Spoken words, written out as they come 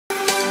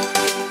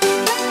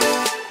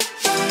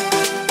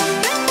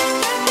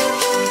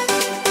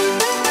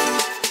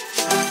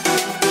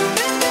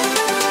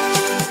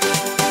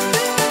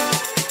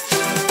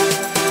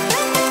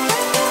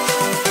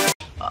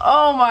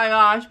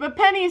gosh, but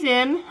Penny's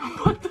in.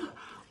 What the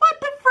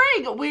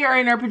frig? We are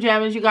in our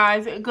pajamas, you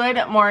guys.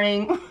 Good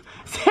morning.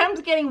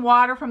 Sam's getting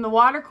water from the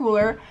water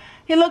cooler.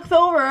 He looks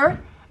over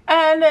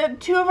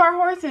and two of our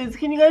horses,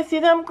 can you guys see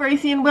them?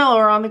 Gracie and Willow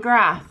are on the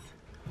grass.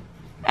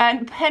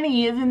 And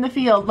Penny is in the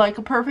field like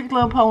a perfect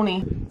little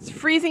pony. It's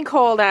freezing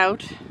cold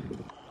out.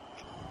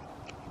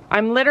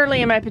 I'm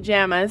literally in my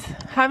pajamas.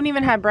 Haven't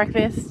even had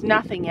breakfast,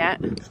 nothing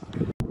yet.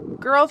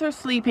 Girls are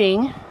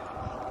sleeping.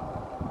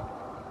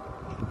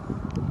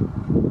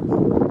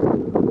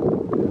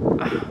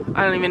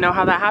 I don't even know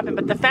how that happened,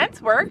 but the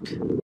fence worked.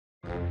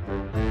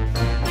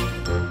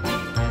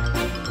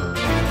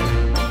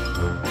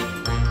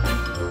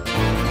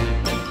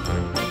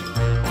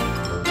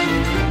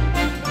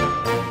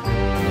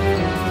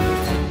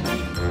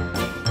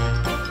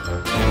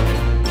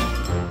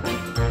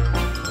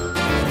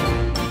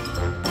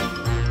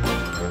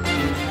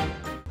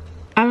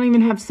 I don't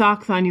even have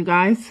socks on, you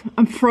guys.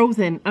 I'm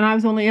frozen, and I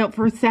was only out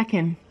for a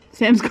second.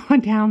 Sam's gone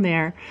down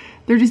there.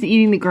 They're just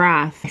eating the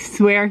grass. I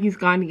swear he's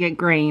gone to get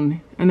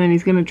grain, and then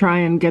he's gonna try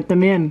and get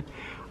them in.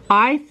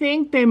 I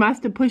think they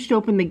must have pushed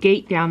open the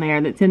gate down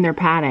there that's in their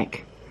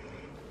paddock.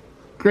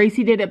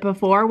 Gracie did it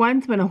before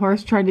once when a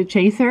horse tried to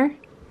chase her.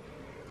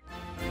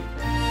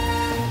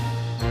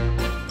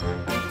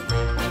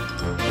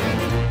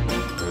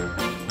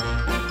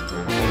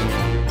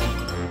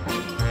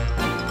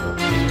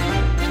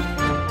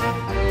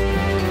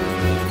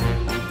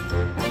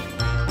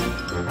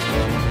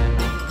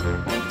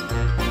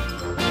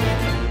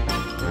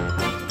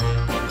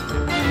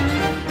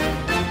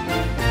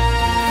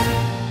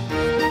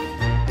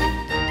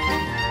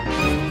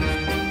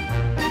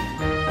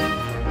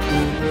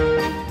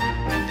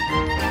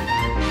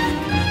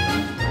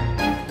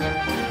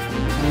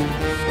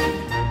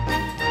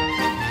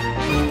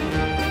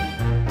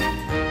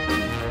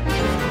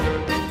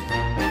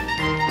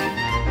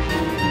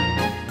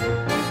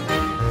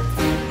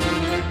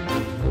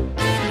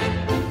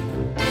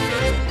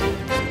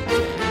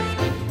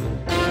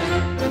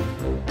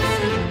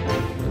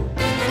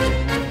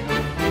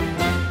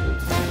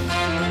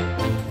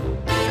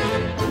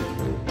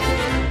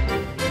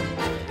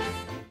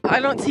 I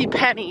don't see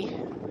Penny.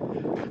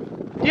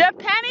 Do you have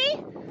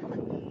Penny?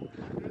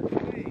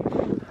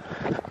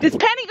 Does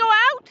Penny go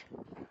out?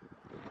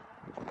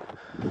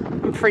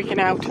 I'm freaking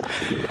out.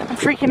 I'm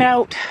freaking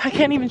out. I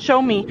can't even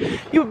show me.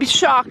 You would be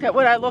shocked at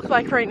what I look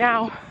like right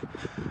now.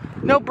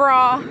 No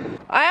bra.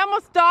 I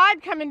almost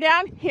died coming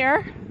down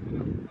here.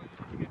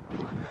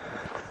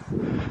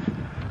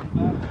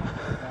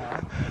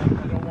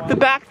 The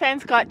back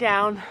fence got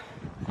down.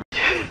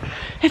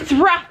 It's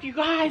rough, you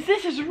guys.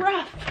 This is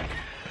rough.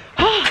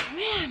 Oh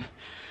man,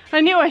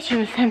 I knew I should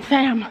have sent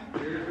Sam.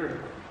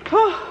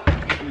 Oh,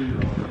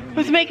 I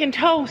was making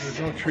toast. There's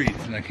no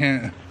treats and I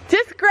can't.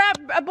 Just grab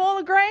a bowl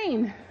of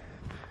grain.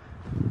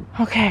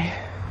 Okay,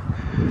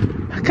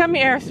 come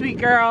here, sweet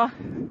girl.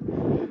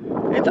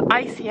 It's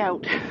icy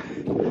out.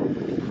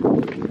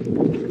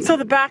 So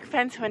the back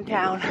fence went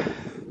down.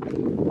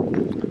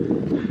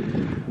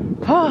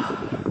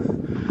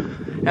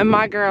 Oh, and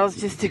my girl's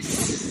just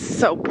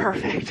so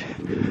perfect.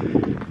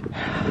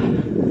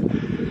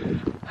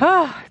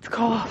 Oh, it's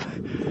cold.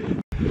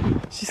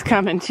 She's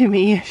coming to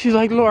me. She's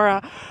like,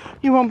 Laura,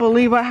 you won't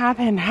believe what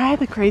happened. I had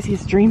the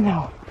craziest dream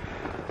though.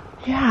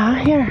 Yeah,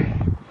 here.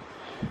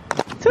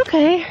 It's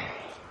okay.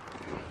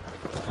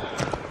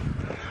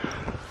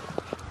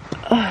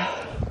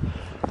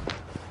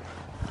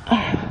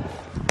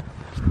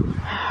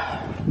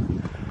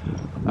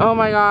 Oh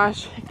my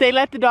gosh. If they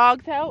let the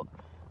dogs out,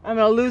 I'm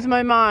gonna lose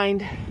my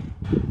mind.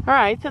 All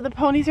right, so the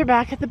ponies are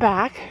back at the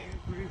back.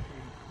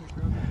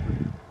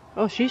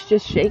 Oh, she's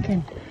just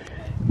shaking.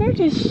 You're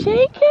just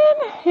shaking?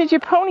 Did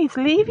your ponies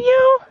leave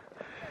you?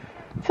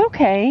 It's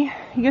okay.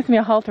 He gives me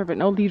a halter, but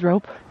no lead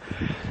rope.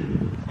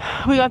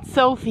 We got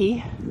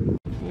Sophie.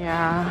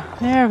 Yeah,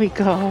 there we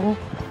go.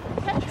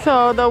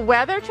 So the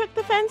weather took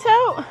the fence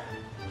out?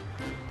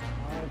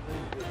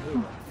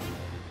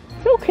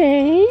 It's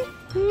okay.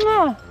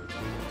 Mwah.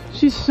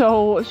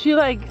 She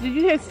like, did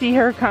you guys see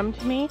her come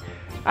to me?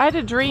 I had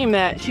a dream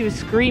that she was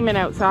screaming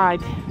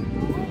outside.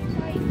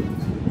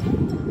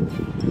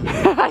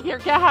 You're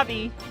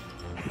Gabby.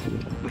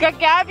 We got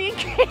Gabby and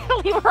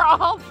Kaylee. We're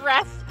all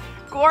dressed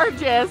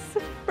gorgeous.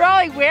 We're all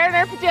like wearing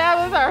our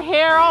pajamas, our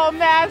hair all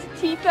messed,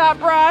 teeth not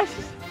brushed.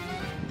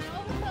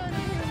 All of a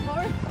sudden,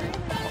 Laura's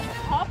screaming at the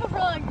top of her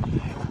like,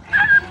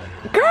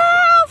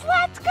 girls,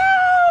 let's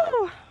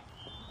go!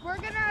 we're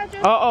gonna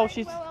just Uh-oh,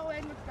 she's... Willow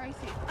in with Gracie.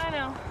 I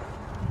know.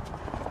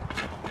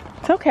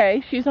 It's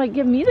okay. She's like,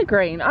 give me the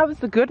grain. I was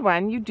the good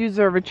one. You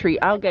deserve a treat.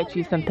 I'll get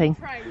you something.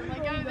 I'm like,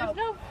 oh, there's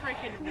no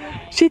freaking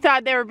way. She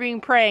thought they were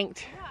being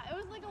pranked. Yeah, it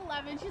was like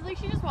 11. She's like,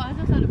 she just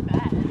wants us out of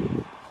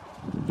bed.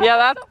 Yeah,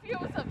 that's... Sophia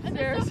was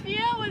upstairs.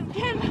 Sophia was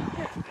getting...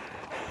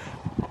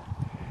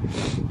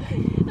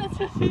 That's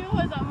Sophia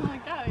was. I'm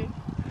like, Gabby,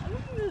 I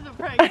don't think this is a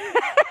prank.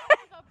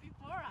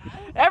 Before us.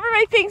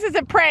 Everybody thinks it's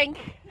a prank.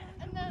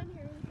 And then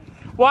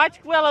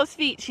Watch Willow's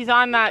feet. She's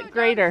on that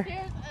grader.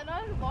 And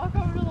I walk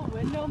over to the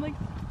window. I'm like,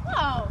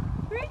 wow,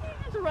 Gracie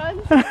just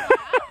run.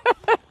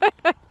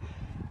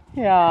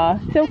 Yeah,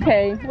 it's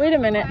okay. Wait a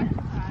minute.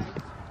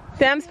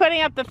 Sam's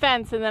putting up the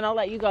fence and then I'll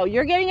let you go.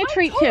 You're getting a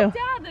treat too. I told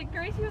Dad that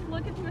Gracie was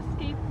looking to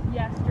escape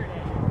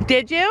yesterday.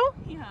 Did you?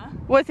 Yeah.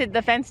 Was it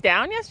the fence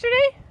down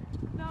yesterday?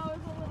 No, it was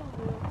a little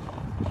loose.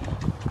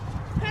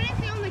 Penny's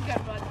the only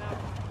good one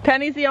though.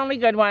 Penny's the only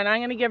good one. I'm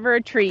going to give her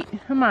a treat.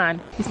 Come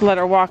on. Just let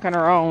her walk on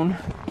her own.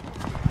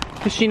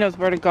 Because she knows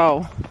where to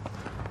go.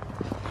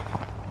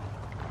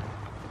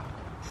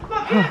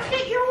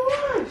 Get your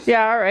horse.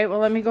 Yeah, alright. Well,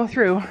 let me go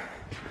through.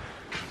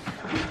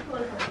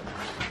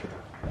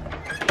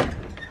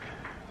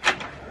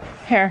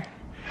 Here.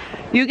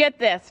 You get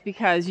this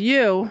because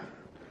you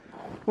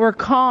were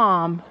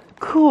calm,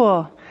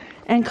 cool,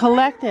 and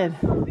collected.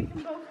 We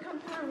can both come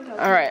through.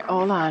 Alright,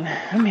 hold on.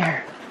 Come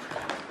here.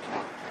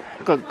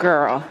 Good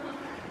girl.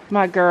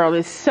 My girl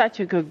is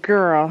such a good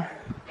girl.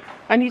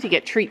 I need to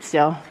get treats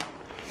still.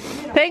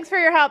 Thanks for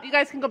your help. You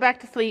guys can go back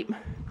to sleep.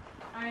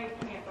 I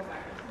can't go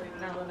back to sleep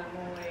now that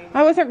I'm awake.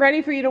 I wasn't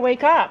ready for you to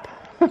wake up.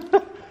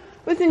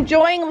 Was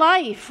enjoying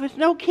life with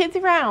no kids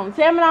around.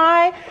 Sam and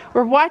I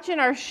were watching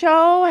our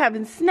show,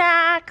 having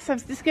snacks. I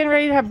was just getting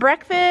ready to have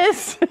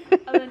breakfast.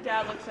 And then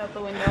Dad looks out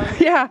the window.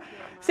 Yeah.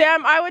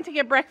 Sam, I went to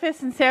get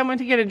breakfast and Sam went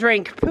to get a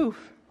drink. Poof.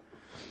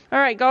 All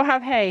right, go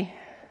have hay.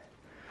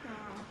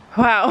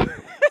 Wow.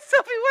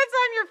 Sophie, what's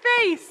on your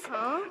face?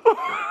 Huh?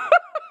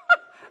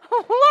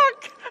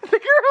 Look, the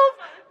girl,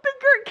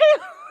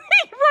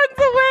 Kaylee runs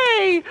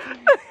away.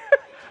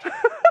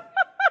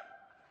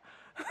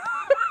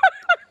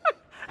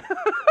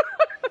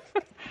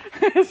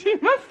 She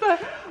must have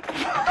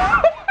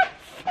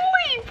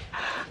sleep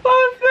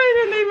last night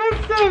and they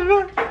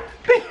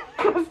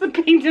must have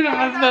painted a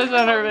mustache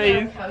on her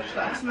face.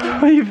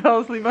 Oh, you fell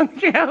asleep on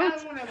the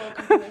couch? When I woke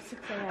up at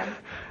 6 a.m.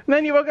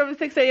 Then you woke up at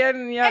 6 a.m.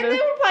 and you had And they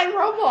were playing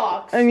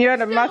Roblox. and you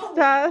had a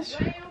mustache.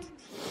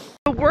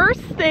 The worst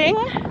thing,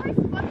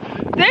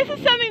 this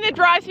is something that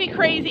drives me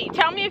crazy.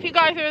 Tell me if you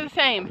guys are the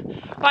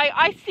same. Like,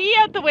 I see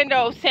out the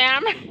window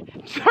Sam,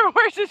 our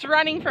horse is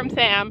running from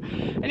Sam.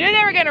 I knew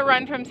they were gonna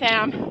run from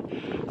Sam.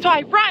 So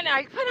I run,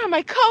 I put on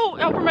my coat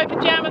over my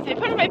pajamas, I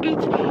put on my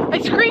boots, I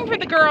scream for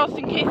the girls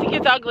in case it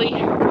gets ugly.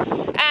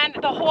 And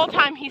the whole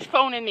time he's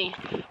phoning me.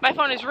 My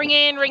phone is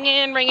ringing,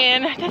 ringing,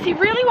 ringing. Does he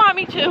really want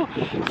me to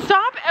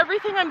stop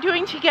everything I'm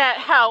doing to get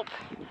help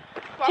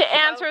to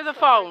answer the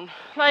phone?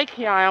 Like,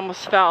 yeah, I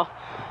almost fell.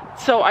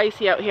 It's so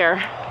icy out here.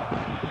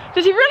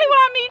 Does he really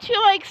want me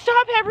to like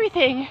stop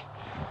everything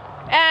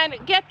and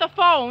get the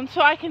phone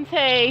so I can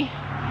say,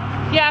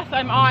 yes,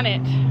 I'm on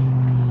it?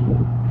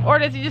 Or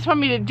does he just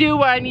want me to do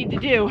what I need to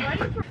do?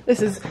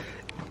 This is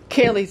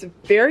Kaylee's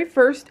very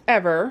first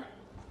ever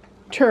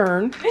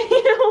turn.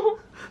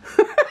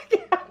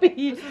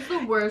 This is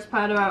the worst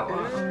part about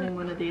owning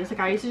one of these. Like,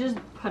 I used to just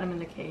put them in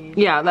the cage.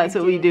 Yeah, that's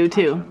what we do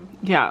too.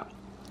 Yeah.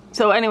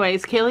 So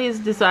anyways, Kaylee is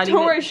deciding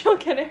Don't worry, she'll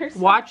get it herself.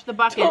 watch the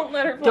bucket.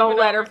 Don't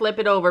let her flip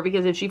it over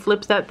because if she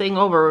flips that thing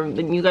over,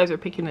 then you guys are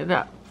picking it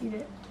up. Eat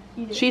it.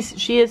 Eat it.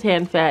 She is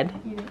hand fed.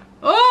 Eat it.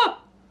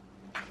 Oh!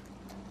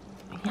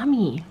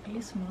 Yummy.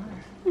 ASMR.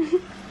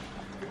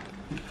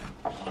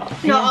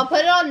 No, I'll put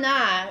it on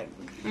that.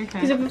 Okay.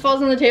 Because if it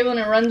falls on the table and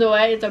it runs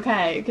away, it's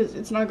okay. Because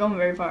it's not going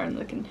very far in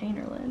the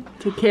container lid.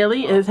 So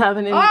Kaylee is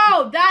having an...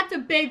 Oh, that's a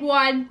big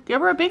one. Give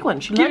her a big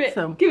one. She likes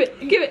them. Give it.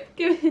 Give it.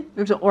 Give it.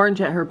 There's an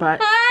orange at her butt.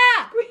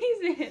 Ah!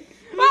 Squeeze it.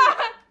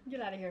 Ah! Get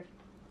out of here.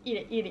 Eat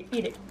it. Eat it.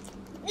 Eat it.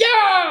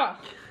 Yeah!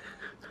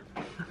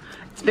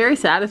 It's very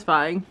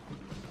satisfying.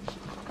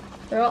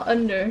 They're all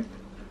under.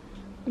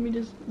 Let me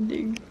just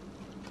dig.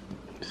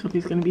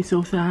 Sophie's gonna be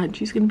so sad.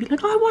 She's gonna be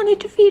like, I wanted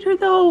to feed her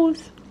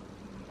those.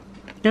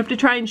 You have to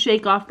try and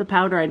shake off the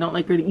powder. I don't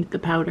like her to eat the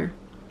powder.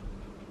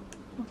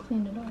 I'll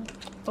clean it off.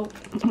 Oh.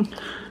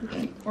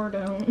 Okay. Or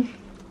don't.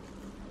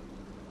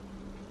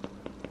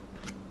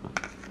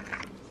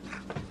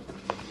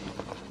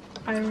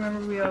 I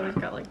remember we always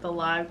got like the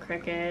live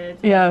crickets.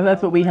 Yeah,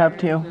 that's what we have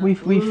too. We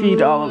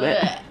feed all of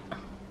it.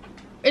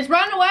 It's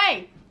run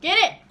away! Get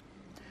it!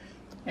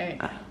 Hey,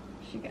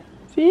 she got it.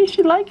 See,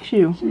 she likes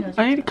you. She knows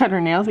I need to cut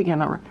her nails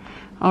again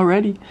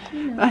already.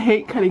 I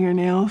hate cutting her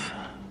nails.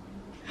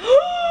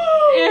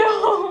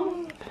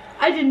 Ew!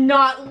 I did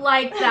not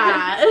like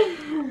that.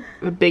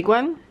 The big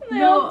one?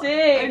 They all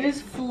did. I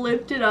just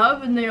flipped it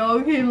up and they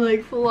all came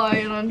like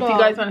flying on top. If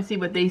you guys want to see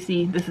what they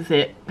see, this is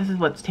it. This is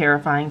what's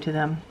terrifying to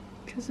them.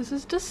 Because this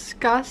is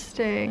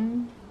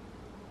disgusting.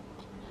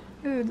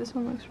 Ooh, this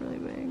one looks really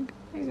big.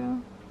 There you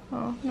go.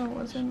 Oh, no it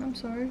wasn't. I'm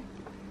sorry.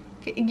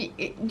 Do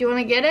you want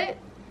to get it?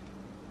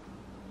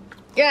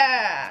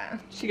 Yeah!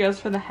 She goes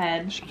for the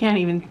head. She can't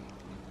even...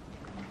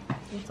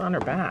 It's on her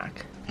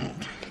back.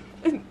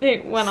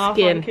 It went off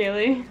Skin. on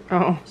Kaylee.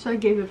 Oh. So I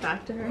gave it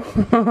back to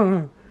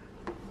her.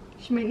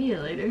 She might need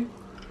it later.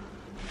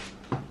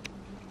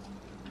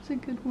 It's a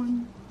good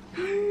one.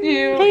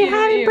 Hey,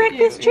 having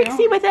breakfast,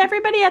 Trixie, with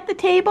everybody at the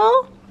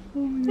table?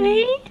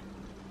 Hey?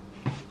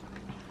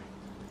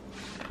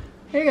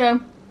 Here you go.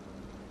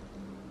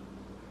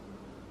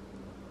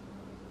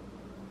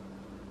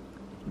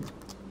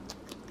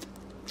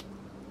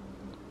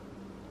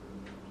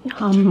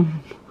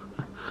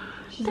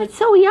 That's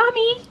so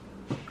yummy.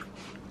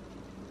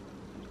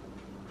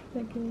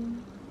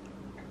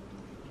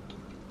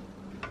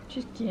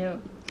 She's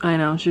cute. I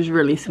know, she's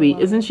really sweet.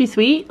 Isn't she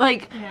sweet?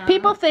 Like, Yeah.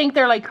 people think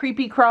they're like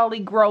creepy, crawly,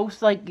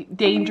 gross, like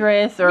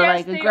dangerous or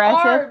like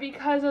aggressive. They are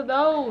because of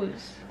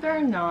those.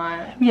 They're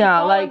not.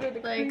 Yeah, All like, under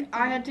the Like,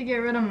 I had to get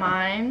rid of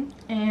mine,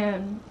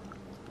 and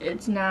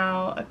it's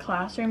now a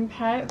classroom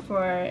pet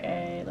for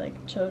a like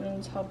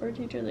children's helper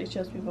teacher. Like, she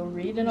helps people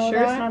read and all Sure,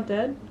 that. it's not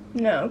dead.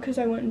 No, because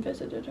I went and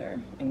visited her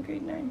in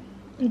grade 9,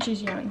 and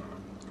she's young.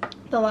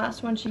 The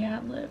last one she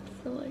had lived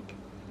for like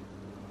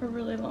a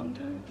really long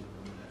time.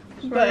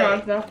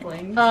 But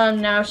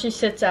now she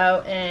sits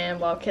out, and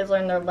while kids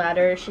learn their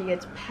letters, she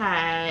gets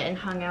pet and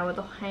hangs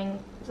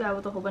out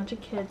with a whole bunch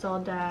of kids all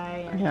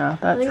day. And yeah,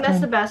 I think that's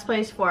kind the best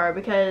place for her,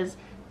 because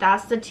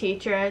that's the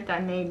teacher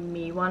that made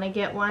me want to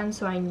get one.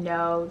 So I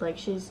know like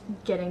she's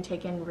getting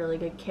taken really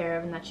good care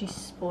of, and that she's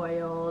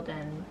spoiled,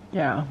 and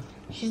yeah,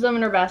 she's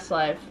living her best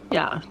life.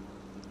 yeah.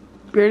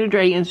 Bearded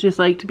dragons just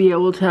like to be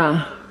able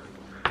to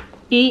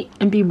eat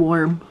and be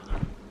warm.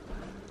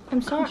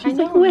 I'm sorry. She's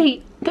like,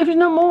 wait, there's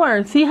no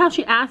more. See how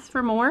she asked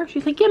for more?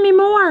 She's like, give me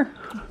more.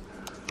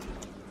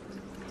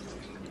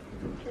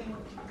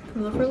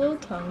 Love her little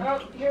tongue. Oh,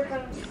 here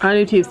comes. I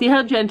do too. See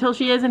how gentle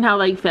she is and how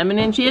like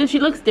feminine she is? She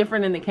looks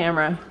different in the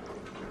camera.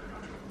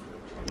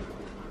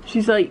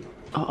 She's like,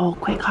 oh,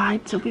 quick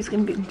hide. Sophie's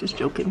gonna be, just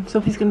joking.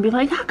 Sophie's gonna be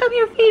like, how come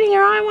you're feeding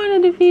her? I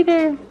wanted to feed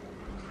her.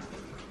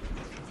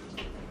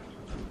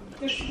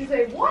 Did she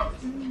say what?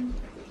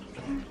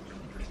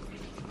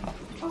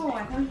 Oh,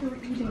 I thought you were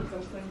eating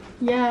something.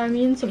 Yeah, I'm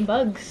eating some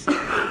bugs. You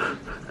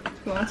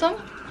want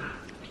some?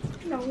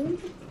 No.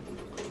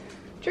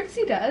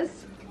 Trixie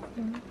does.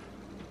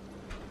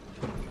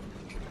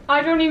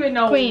 I don't even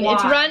know Queen, why.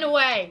 it's run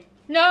away.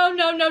 No,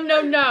 no, no,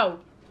 no, no.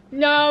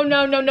 No,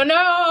 no, no, no,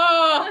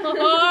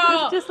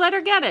 no. Just let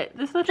her get it.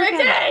 Just let her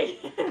get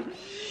it.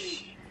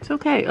 Trixie! It's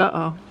okay.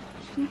 Uh-oh.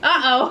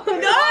 Uh-oh.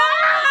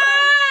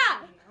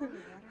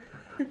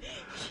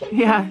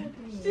 Yeah.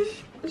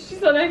 She's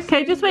so next.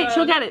 Okay, just wait.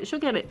 She'll get it. She'll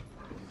get it.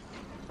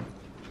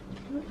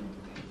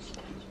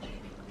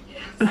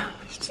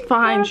 It's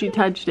fine. She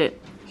touched it.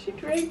 She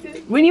drank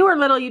it. When you were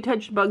little, you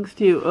touched bugs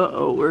too.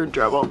 Uh-oh, we're in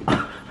trouble.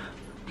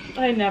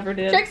 I never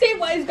did. Trixie,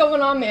 what is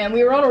going on, man?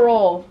 We were on a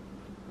roll.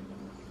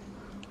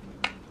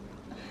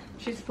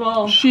 She's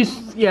full.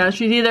 She's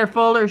either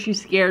full or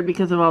she's scared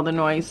because of all the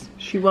noise.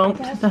 She won't.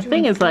 The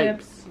thing is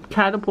like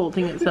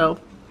catapulting itself.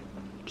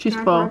 She's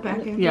full.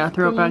 Yeah,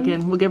 throw it back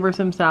in. We'll give her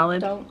some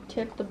salad. Don't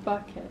tip the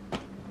bucket.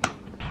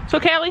 So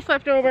Callie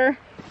slept over,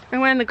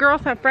 and when the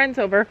girls have friends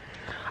over,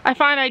 I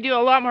find I do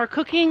a lot more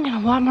cooking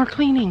and a lot more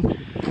cleaning.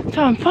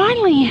 So I'm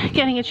finally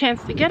getting a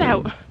chance to get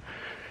out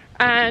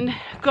and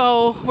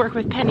go work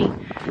with Penny,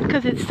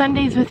 because it's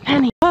Sundays with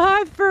Penny.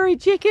 Hi, furry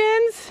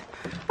chickens.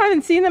 I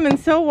haven't seen them in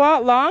so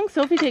long.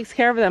 Sophie takes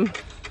care of them.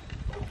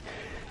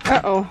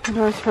 Uh-oh, the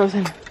door's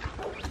frozen.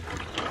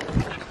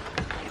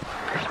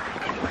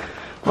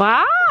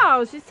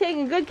 Wow, she's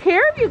taking good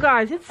care of you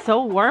guys. It's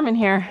so warm in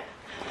here.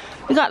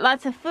 We got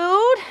lots of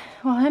food.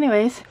 Well,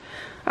 anyways,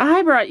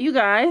 I brought you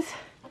guys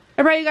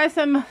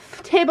some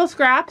table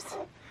scraps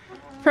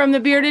from the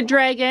bearded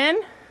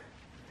dragon.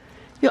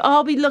 You'll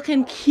all be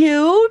looking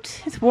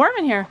cute. It's warm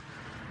in here.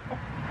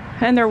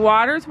 And their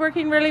water's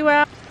working really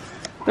well.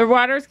 Their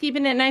water's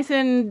keeping it nice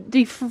and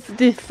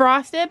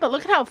defrosted, but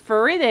look at how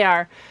furry they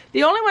are.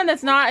 The only one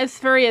that's not as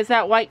furry is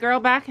that white girl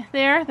back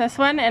there, this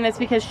one, and it's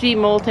because she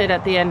molted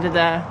at the end of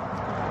the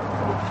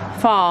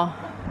fall.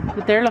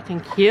 But they're looking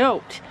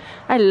cute.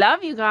 I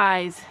love you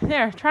guys.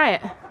 There, try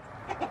it.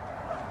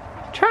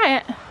 Try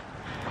it.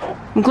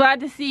 I'm glad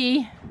to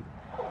see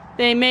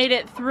they made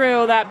it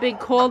through that big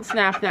cold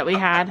snap that we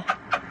had.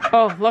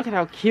 Oh, look at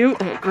how cute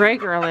that gray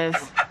girl is.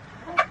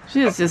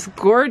 She is just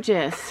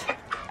gorgeous.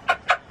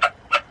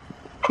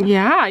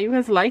 Yeah, you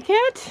guys like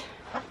it?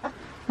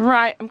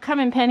 Right, I'm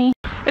coming, Penny.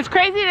 It's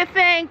crazy to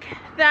think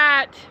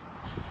that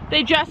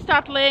they just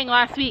stopped laying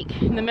last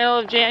week in the middle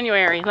of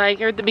January, like,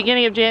 or at the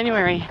beginning of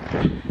January.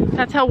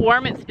 That's how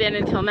warm it's been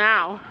until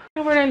now.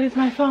 Where did I lose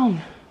my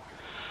phone?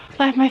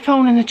 Left my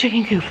phone in the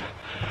chicken coop.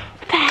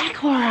 What the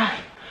heck, Laura?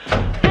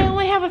 I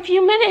only have a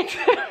few minutes.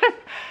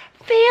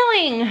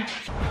 Failing.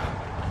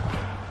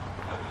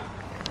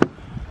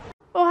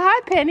 Oh,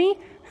 hi, Penny.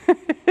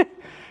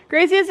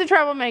 Gracie is a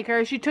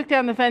troublemaker. She took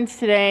down the fence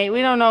today.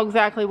 We don't know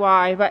exactly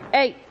why, but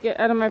hey, get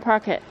out of my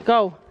pocket.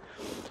 Go.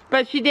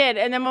 But she did,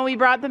 and then when we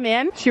brought them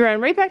in, she ran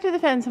right back to the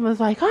fence and was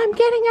like, I'm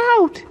getting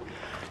out.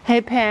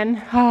 Hey, Pen.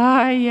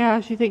 Hi,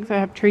 yeah, she thinks I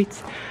have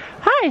treats.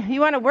 Hi,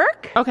 you want to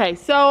work? Okay,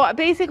 so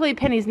basically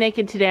Penny's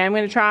naked today. I'm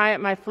going to try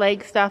my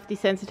flag stuff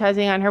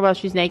desensitizing on her while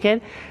she's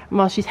naked, and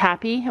while she's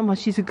happy, and while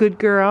she's a good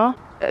girl.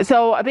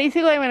 So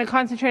basically I'm going to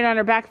concentrate on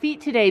her back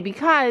feet today,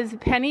 because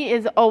Penny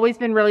has always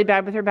been really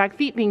bad with her back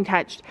feet being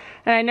touched.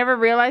 And I never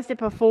realized it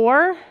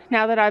before,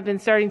 now that I've been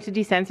starting to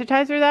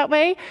desensitize her that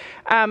way.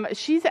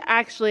 She's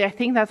actually, I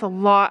think that's a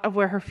lot of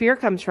where her fear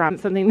comes from.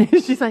 Something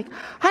that she's like,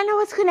 I know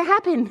what's going to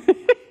happen.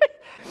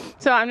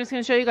 So I'm just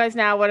going to show you guys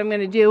now what I'm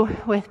going to do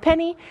with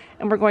Penny,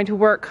 and we're going to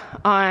work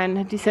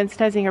on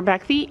desensitizing her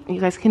back feet. You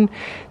guys can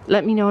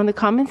let me know in the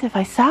comments if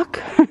I suck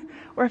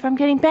or if I'm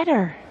getting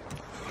better.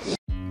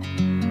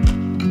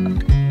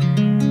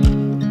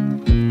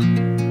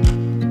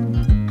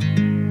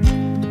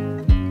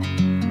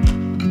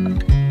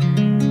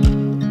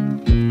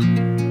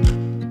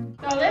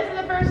 So this is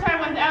the first time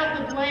without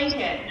the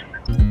blanket.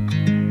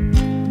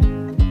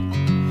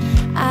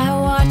 I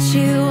watch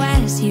you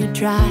as you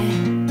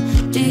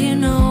drive. Do you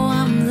know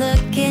I'm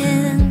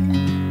looking?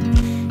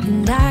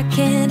 And I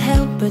can't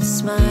help but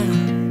smile.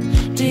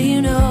 Do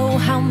you know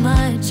how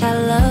much I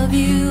love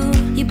you?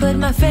 You put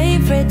my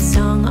favorite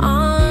song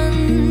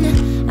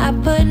on. I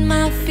put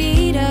my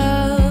feet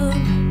up,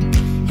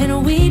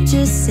 and we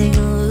just sing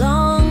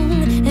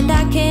along. And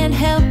I can't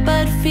help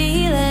but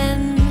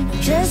feeling,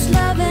 just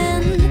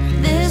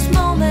loving this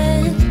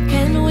moment.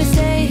 Can we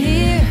stay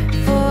here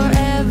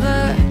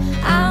forever?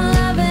 I'm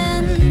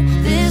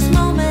loving this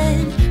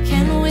moment.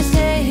 Can we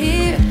stay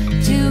here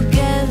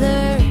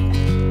together?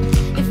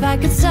 If I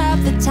could stop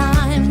the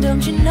time,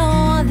 don't you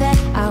know that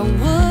I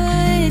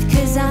would?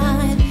 'Cause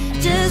I'm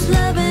just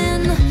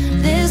loving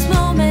this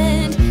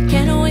moment.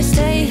 Can we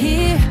stay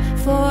here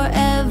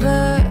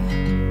forever?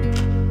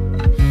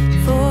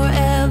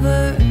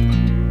 Forever.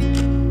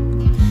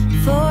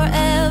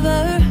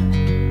 Forever.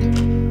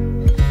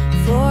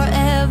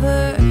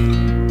 Forever.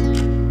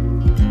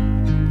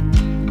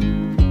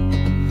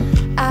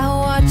 I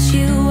watch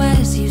you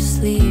as you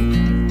sleep.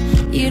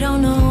 You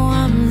don't know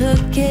I'm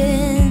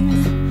looking.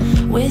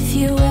 With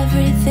you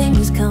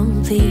everything's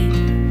complete.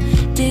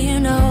 Do you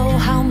know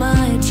how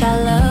much I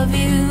love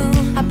you?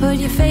 I put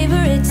your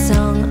favorite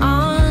song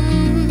on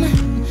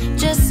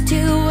just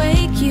to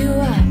wake you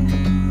up.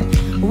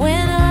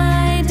 When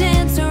I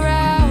dance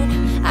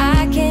around,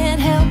 I can't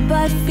help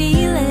but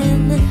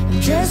feeling, I'm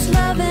just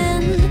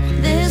loving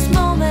this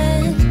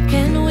moment.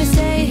 Can we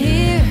stay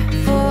here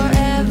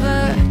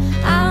forever?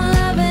 I'm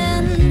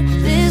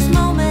loving this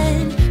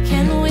moment.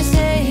 Can we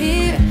stay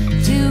here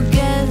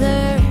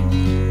together?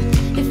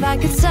 If I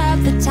could stop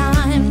the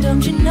time,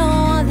 don't you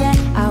know that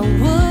I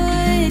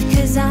would?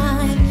 'Cause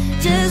I'm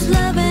just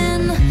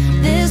loving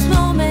this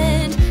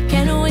moment.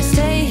 Can we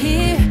stay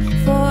here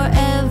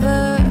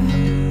forever?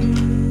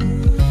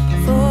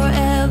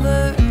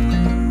 Forever.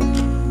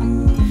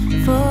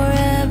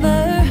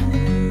 Forever.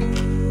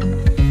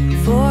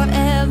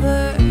 Forever.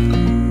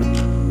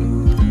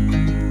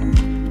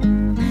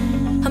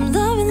 I'm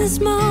loving this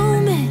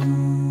moment.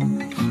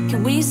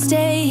 Can we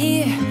stay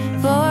here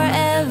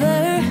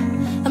forever?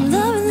 I'm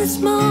loving this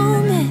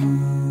moment.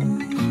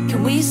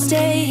 Can we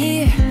stay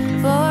here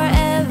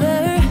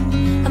forever?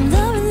 I'm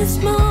loving this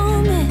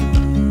moment.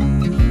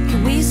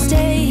 Can we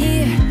stay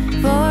here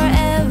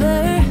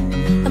forever?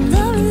 I'm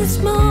loving this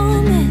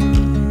moment.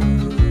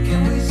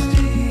 Can we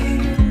stay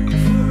here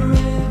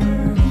forever?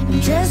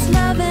 I'm just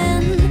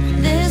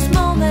loving this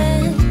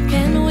moment.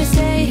 Can we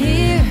stay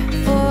here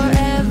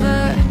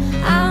forever?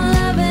 I'm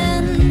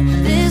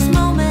loving this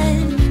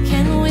moment.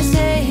 Can we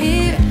stay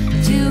here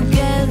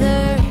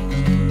together?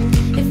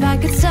 If I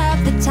could stop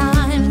the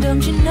time,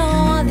 don't you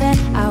know that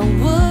I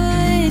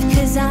would?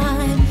 'Cause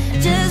I'm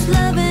just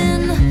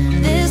loving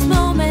this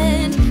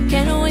moment.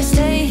 Can we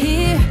stay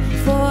here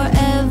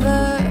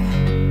forever?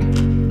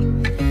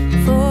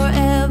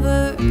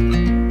 Forever.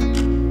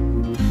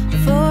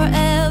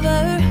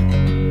 Forever.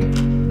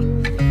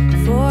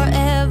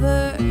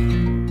 Forever.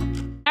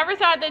 Never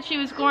thought that she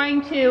was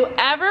going to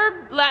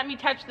ever let me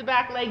touch the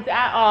back legs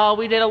at all.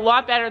 We did a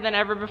lot better than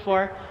ever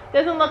before.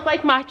 Doesn't look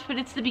like much, but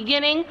it's the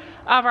beginning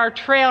of our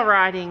trail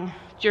riding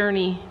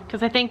journey,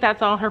 because I think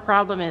that's all her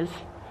problem is.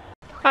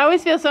 I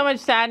always feel so much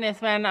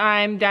sadness when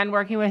I'm done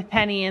working with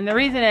Penny, and the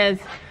reason is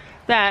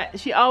that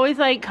she always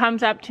like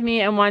comes up to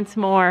me and wants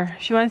more.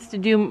 She wants to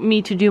do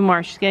me to do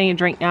more. She's getting a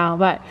drink now,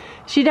 but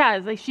she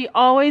does. Like, she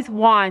always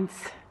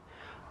wants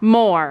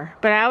more,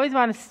 but I always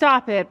want to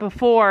stop it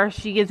before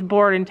she gets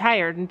bored and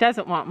tired and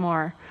doesn't want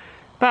more.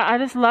 But I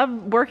just love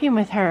working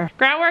with her.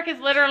 Groundwork is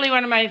literally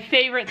one of my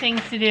favorite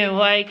things to do.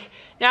 Like,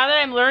 now that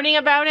I'm learning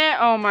about it,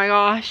 oh my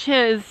gosh, it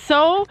is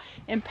so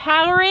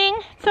empowering.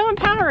 So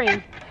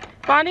empowering.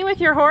 Bonding with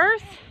your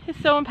horse is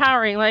so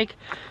empowering. Like,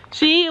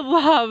 she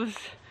loves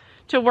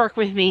to work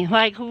with me,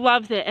 like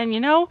loves it. And you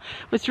know,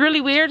 what's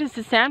really weird is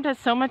that Sam does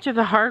so much of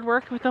the hard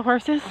work with the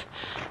horses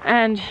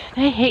and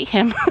they hate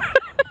him.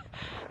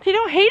 They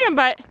don't hate him,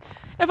 but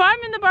if I'm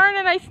in the barn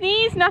and I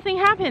sneeze, nothing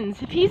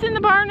happens. If he's in the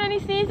barn and he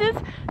sneezes,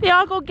 they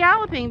all go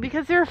galloping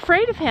because they're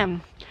afraid of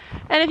him.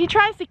 And if he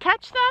tries to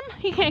catch them,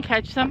 he can't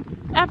catch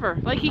them ever.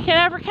 Like, he can't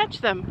ever catch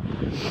them.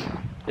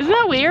 Isn't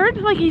that weird?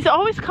 Like, he's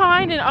always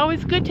kind and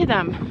always good to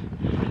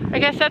them. I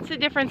guess that's the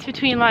difference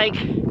between like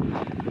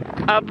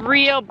a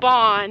real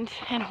bond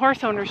and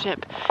horse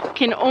ownership. You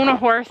can own a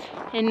horse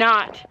and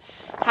not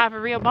have a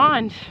real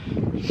bond.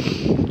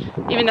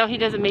 Even though he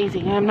does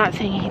amazing. I'm not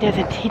saying he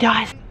doesn't. He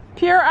does.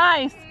 Pure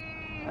ice.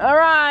 All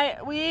right,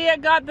 we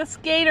got the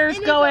skaters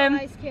going.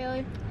 Ice,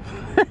 Kaylee.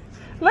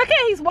 Look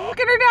at, he's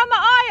walking her down the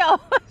aisle.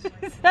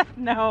 She said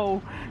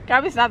no.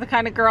 Gabby's not the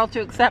kind of girl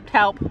to accept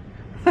help.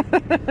 I'm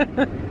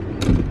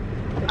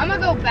gonna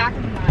go back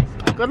in my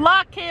spot. Good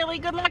luck,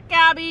 Kaylee. Good luck,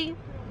 Gabby.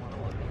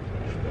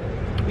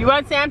 You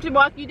want Sam to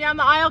walk you down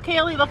the aisle,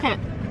 Kaylee? Look at,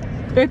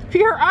 it's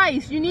pure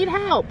ice. You need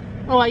help.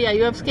 Oh yeah,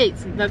 you have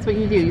skates. That's what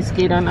you do. You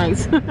skate on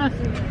ice. Hey,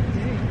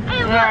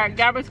 look. Alright,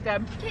 Gabby's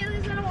good.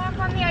 Kaylee's gonna walk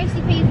on the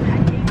icy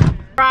pavement.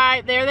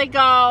 Right, there they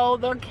go.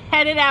 They're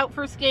headed out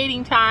for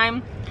skating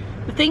time.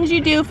 The things you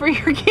do for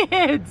your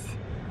kids.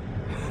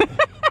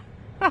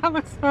 That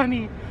looks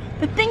funny.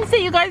 The things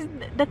that you guys,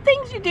 the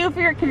things you do for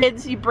your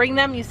kids, you bring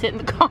them, you sit in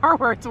the car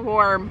where it's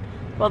warm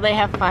while they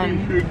have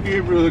fun. You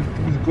gave her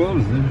the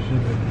gloves, didn't she?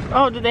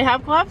 Oh, do they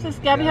have gloves? Does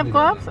Gabby have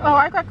gloves? Oh,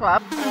 I got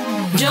gloves.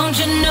 Don't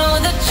you know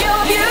that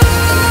you're beautiful?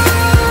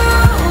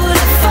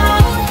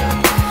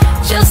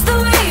 Just the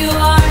way